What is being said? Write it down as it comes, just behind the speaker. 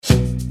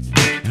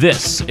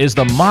This is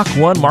the Mach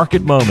 1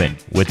 Market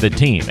Moment with the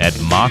team at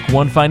Mach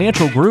 1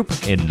 Financial Group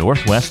in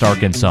Northwest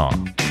Arkansas.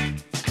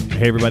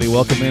 Hey everybody,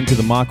 welcome into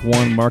the Mach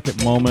 1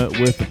 Market Moment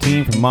with the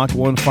team from Mach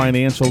 1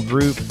 Financial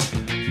Group.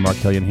 Mark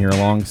Tellian here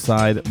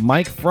alongside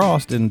Mike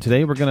Frost, and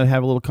today we're going to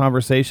have a little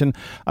conversation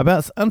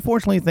about,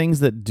 unfortunately, things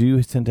that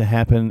do tend to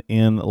happen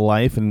in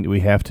life, and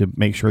we have to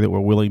make sure that we're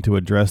willing to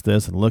address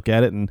this and look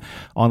at it. And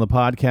on the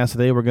podcast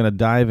today, we're going to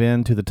dive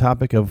into the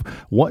topic of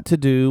what to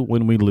do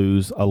when we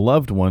lose a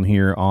loved one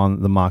here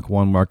on the Mach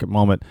 1 Market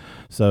Moment.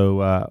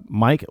 So,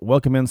 Mike,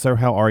 welcome in, sir.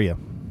 How are you?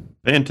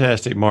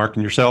 Fantastic, Mark.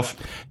 And yourself?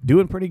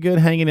 Doing pretty good,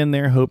 hanging in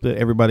there. Hope that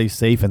everybody's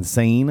safe and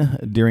sane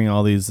during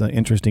all these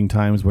interesting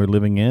times we're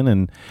living in.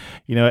 And,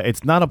 you know,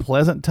 it's not a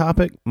pleasant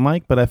topic,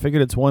 Mike, but I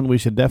figured it's one we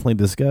should definitely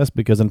discuss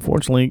because,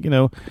 unfortunately, you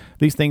know,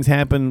 these things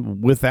happen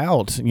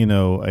without, you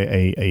know,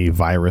 a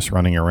virus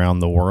running around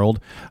the world.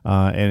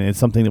 And it's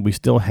something that we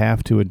still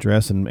have to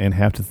address and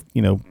have to,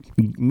 you know,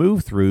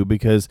 move through,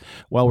 because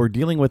while we're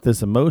dealing with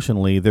this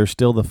emotionally, there's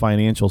still the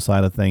financial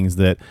side of things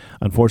that,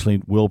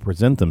 unfortunately, will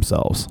present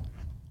themselves.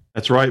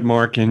 That's right,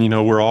 Mark. And, you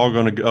know, we're all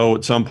going to go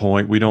at some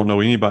point. We don't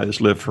know anybody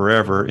that's lived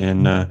forever.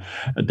 And a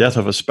death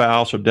of a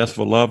spouse or death of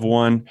a loved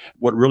one,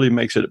 what really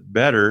makes it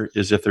better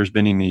is if there's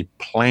been any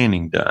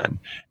planning done.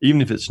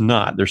 Even if it's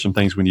not, there's some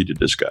things we need to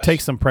discuss.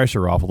 Take some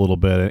pressure off a little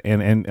bit.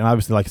 And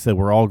obviously, like I said,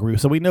 we're all grieve.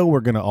 So we know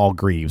we're going to all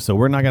grieve. So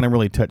we're not going to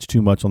really touch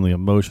too much on the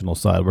emotional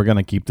side. We're going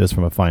to keep this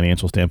from a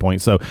financial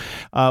standpoint. So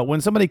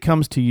when somebody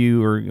comes to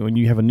you, or when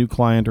you have a new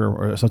client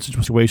or some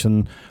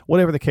situation,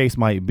 whatever the case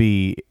might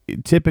be,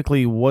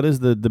 typically, what is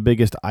the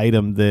biggest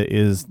item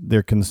that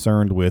they're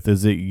concerned with?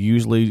 Is it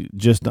usually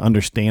just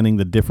understanding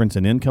the difference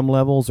in income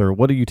levels, or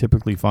what do you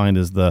typically find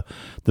is the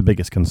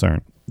biggest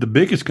concern? The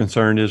biggest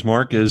concern is,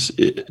 Mark,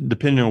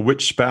 depending on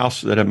which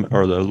spouse or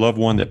the loved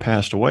one that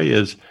passed away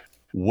is,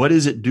 what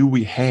is it do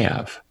we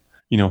have?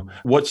 You know,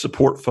 what's the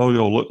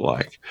portfolio look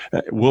like?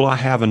 Will I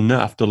have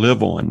enough to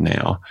live on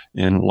now?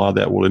 And a lot of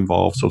that will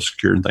involve Social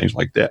Security and things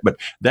like that. But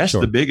that's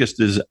Sure. The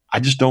biggest is, I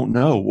just don't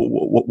know.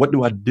 What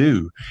do I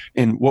do?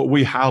 And what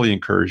we highly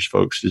encourage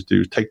folks to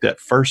do is take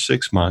that first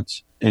 6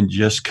 months and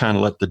just kind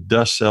of let the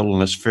dust settle and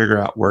let's figure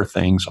out where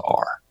things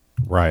are.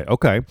 Right.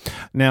 Okay.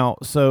 Now,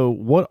 so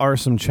what are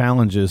some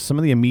challenges, some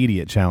of the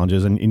immediate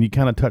challenges, and you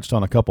kind of touched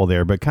on a couple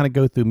there, but kind of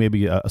go through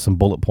maybe some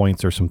bullet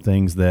points or some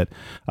things that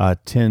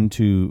tend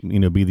to, you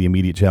know, be the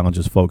immediate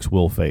challenges folks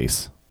will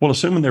face. Well,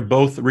 assuming they're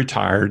both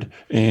retired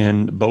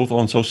and both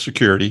on Social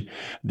Security,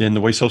 then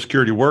the way Social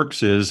Security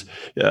works is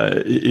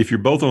if you're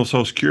both on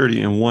Social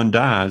Security and one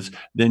dies,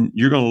 then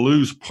you're going to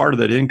lose part of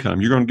that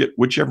income. You're going to get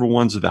whichever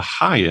one's the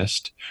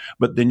highest,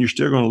 but then you're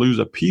still going to lose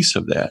a piece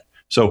of that.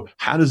 So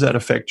how does that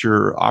affect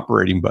your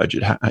operating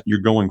budget, your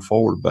going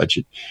forward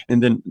budget?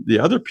 And then the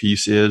other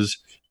piece is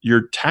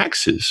your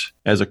taxes.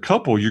 As a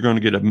couple, you're going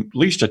to get at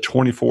least a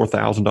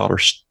 $24,000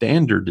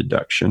 standard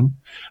deduction.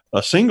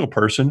 A single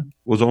person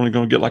was only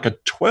going to get like a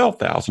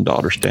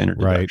 $12,000 standard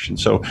deduction.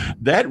 So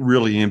that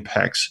really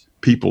impacts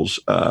people's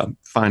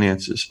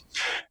finances.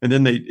 And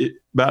then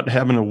about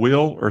having a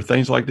will or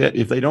things like that,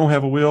 if they don't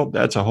have a will,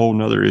 that's a whole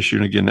nother issue.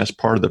 And again, that's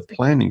part of the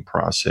planning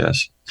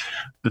process.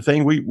 The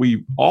thing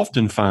we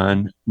often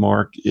find,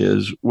 Mark,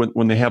 is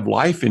when they have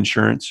life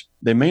insurance,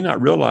 they may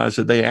not realize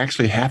that they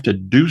actually have to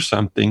do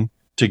something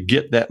to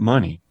get that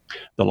money.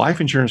 The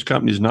life insurance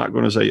company is not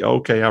going to say,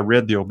 okay, I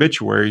read the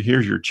obituary,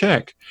 here's your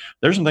check.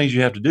 There's some things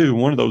you have to do.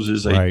 One of those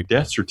is a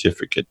death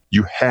certificate.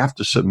 You have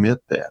to submit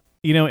that.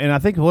 You know, and I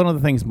think one of the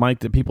things, Mike,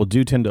 that people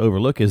do tend to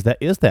overlook is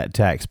that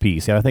tax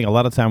piece. And I think a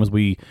lot of times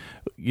we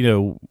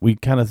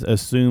kind of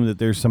assume that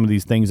there's some of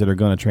these things that are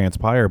going to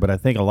transpire. But I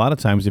think a lot of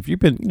times, if you've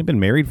been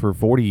married for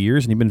 40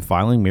 years and you've been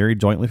filing married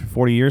jointly for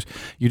 40 years,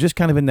 you're just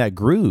kind of in that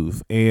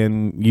groove,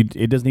 and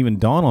it doesn't even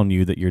dawn on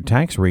you that your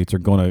tax rates are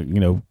going to, you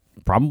know,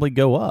 probably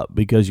go up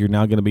because you're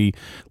now going to be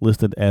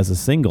listed as a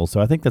single.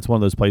 So I think that's one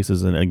of those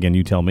places, and again,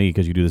 you tell me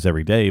because you do this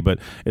every day, but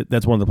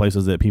that's one of the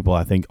places that people,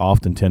 I think,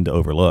 often tend to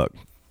overlook.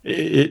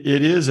 It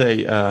is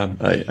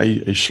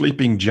a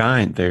sleeping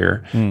giant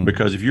there,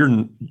 because if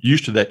you're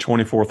used to that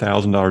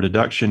 $24,000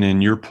 deduction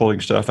and you're pulling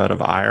stuff out of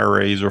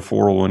IRAs or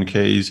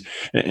 401ks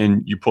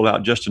and you pull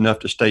out just enough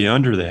to stay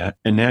under that,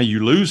 and now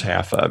you lose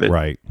half of it,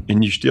 right?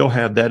 And you still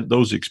have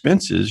those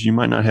expenses. You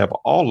might not have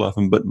all of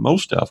them, but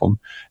most of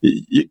them.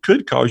 It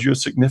could cause you a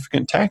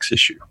significant tax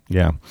issue.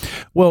 Yeah.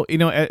 Well, you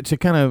know, to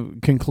kind of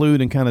conclude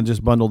and kind of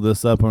just bundle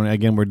this up, and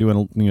again, we're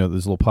doing, you know,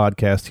 this little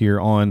podcast here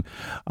on,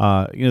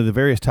 you know, the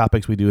various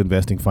topics we do,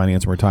 investing,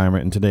 finance, and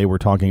retirement. And today we're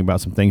talking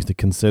about some things to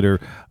consider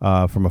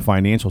from a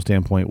financial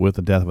standpoint with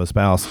the death of a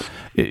spouse.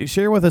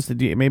 Share with us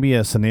maybe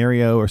a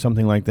scenario or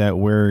something like that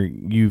where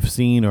you've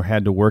seen or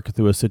had to work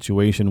through a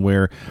situation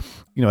where,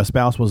 you know, a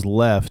spouse was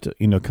left,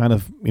 you know, kind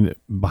of, you know,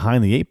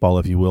 behind the eight ball,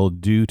 if you will,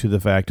 due to the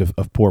fact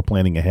of poor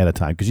planning ahead of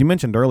time. Because you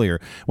mentioned earlier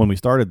when we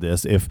started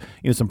this, if,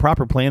 you know, some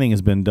proper planning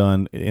has been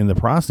done in the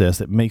process,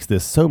 it makes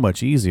this so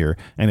much easier.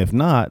 And if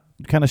not,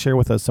 kind of share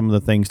with us some of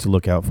the things to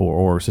look out for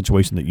or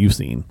situation that you've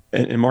seen.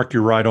 And Mark,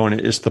 you're right on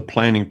it. It's the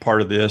planning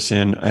part of this.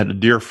 And I had a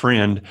dear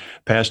friend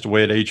passed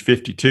away at age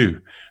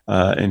 52.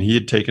 and he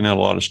had taken out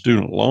a lot of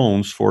student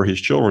loans for his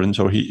children.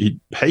 So he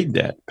paid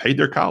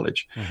their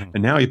college. Mm-hmm.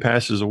 And now he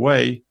passes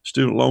away,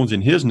 student loans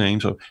in his name.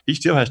 So he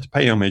still has to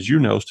pay them. As you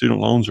know, student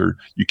loans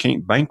you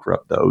can't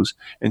bankrupt those.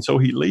 And so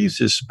he leaves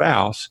his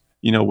spouse,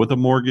 with a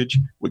mortgage.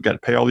 We've got to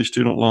pay all these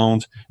student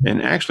loans,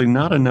 and actually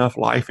not enough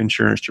life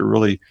insurance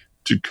to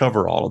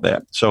cover all of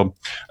that. So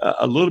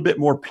a little bit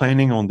more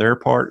planning on their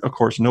part. Of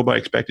course, nobody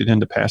expected him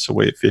to pass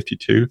away at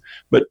 52,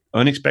 but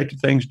unexpected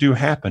things do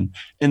happen.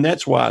 And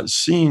that's why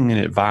seeing an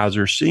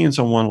advisor, seeing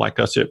someone like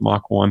us at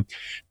Mach 1,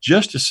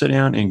 just to sit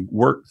down and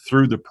work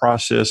through the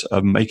process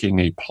of making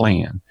a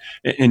plan.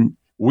 And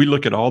we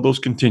look at all those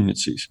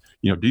contingencies.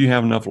 Do you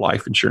have enough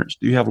life insurance?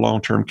 Do you have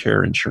long-term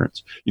care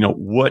insurance?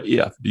 What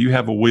if? Do you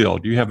have a will?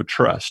 Do you have a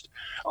trust?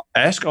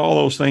 Ask all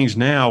those things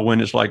now when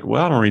it's like,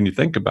 well, I don't really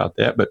think about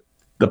that. But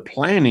the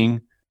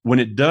planning, when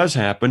it does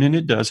happen, and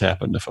it does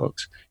happen to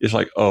folks, it's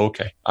like, oh,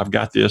 okay, I've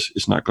got this.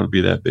 It's not going to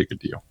be that big a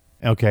deal.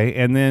 Okay,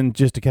 and then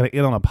just to kind of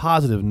end on a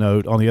positive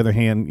note, on the other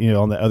hand,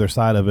 on the other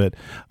side of it,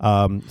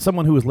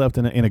 someone who was left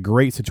in a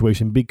great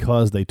situation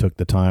because they took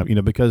the time,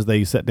 because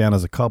they sat down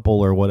as a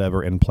couple or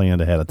whatever and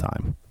planned ahead of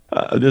time.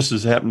 This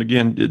has happened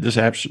again. This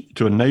happened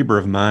to a neighbor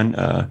of mine.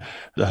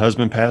 The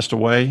husband passed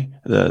away.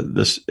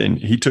 And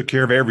he took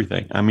care of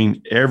everything. I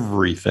mean,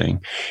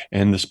 everything.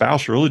 And the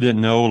spouse really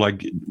didn't know,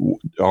 like,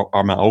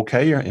 am I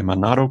okay? Or am I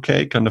not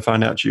okay? Come to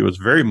find out, she was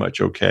very much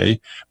okay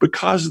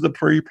because of the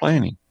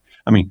pre-planning.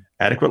 I mean,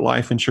 adequate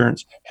life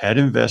insurance, had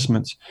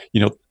investments,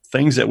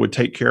 things that would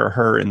take care of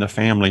her and the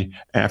family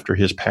after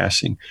his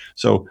passing.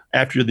 So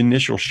after the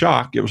initial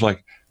shock, it was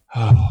like,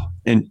 oh,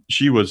 and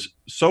she was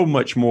so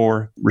much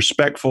more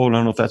respectful, and I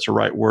don't know if that's the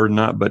right word or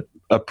not, but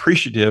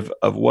appreciative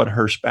of what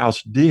her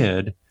spouse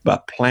did by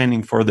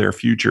planning for their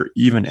future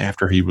even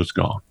after he was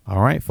gone.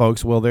 All right,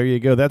 folks. Well, there you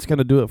go. That's going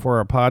to do it for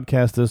our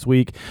podcast this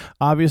week.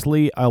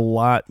 Obviously, a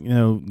lot,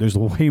 there's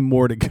way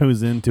more that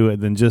goes into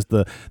it than just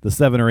the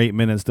 7 or 8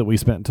 minutes that we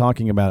spent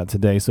talking about it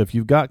today. So if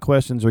you've got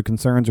questions or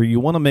concerns, or you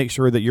want to make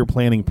sure that you're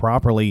planning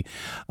properly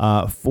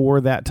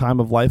for that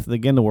time of life,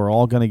 again, we're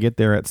all going to get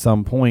there at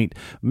some point,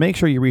 make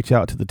sure you reach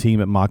out to the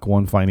team at Mach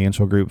 1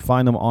 Financial Group.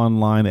 Find them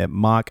online at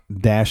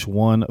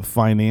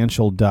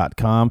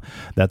mach-1financial.com.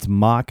 That's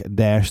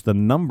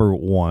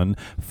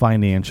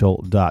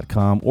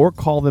mach-1financial.com, or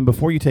call them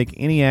before you take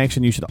any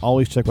action. You should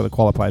always check with a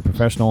qualified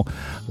professional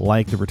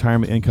like the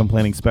retirement income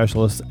planning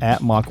specialists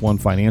at Mach 1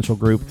 Financial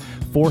Group.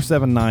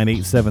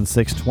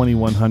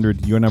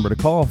 479-876-2100. Your number to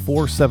call,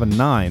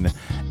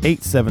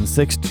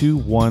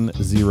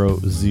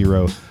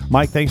 479-876-2100.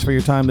 Mike, thanks for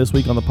your time this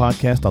week on the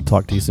podcast. I'll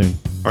talk to you soon.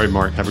 All right,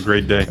 Mark. Have a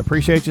great day.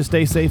 Appreciate you.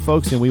 Stay safe,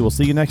 folks, and we will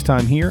see you next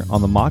time here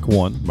on the Mach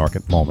 1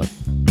 Market Moment.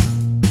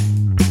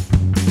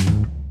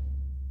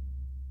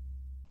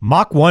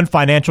 Mach 1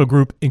 Financial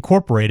Group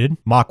Incorporated,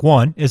 Mach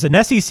 1, is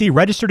an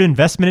SEC-registered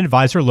investment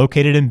advisor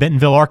located in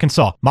Bentonville,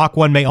 Arkansas. Mach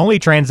 1 may only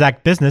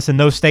transact business in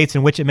those states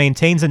in which it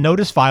maintains a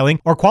notice filing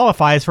or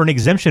qualifies for an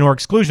exemption or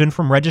exclusion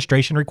from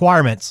registration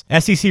requirements.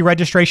 SEC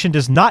registration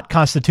does not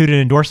constitute an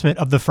endorsement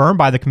of the firm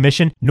by the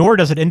Commission, nor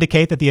does it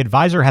indicate that the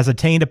advisor has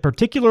attained a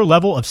particular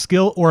level of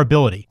skill or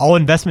ability. All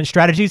investment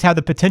strategies have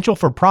the potential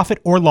for profit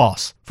or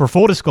loss. For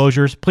full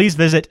disclosures, please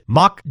visit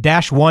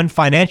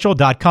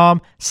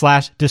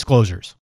mach-1financial.com/disclosures.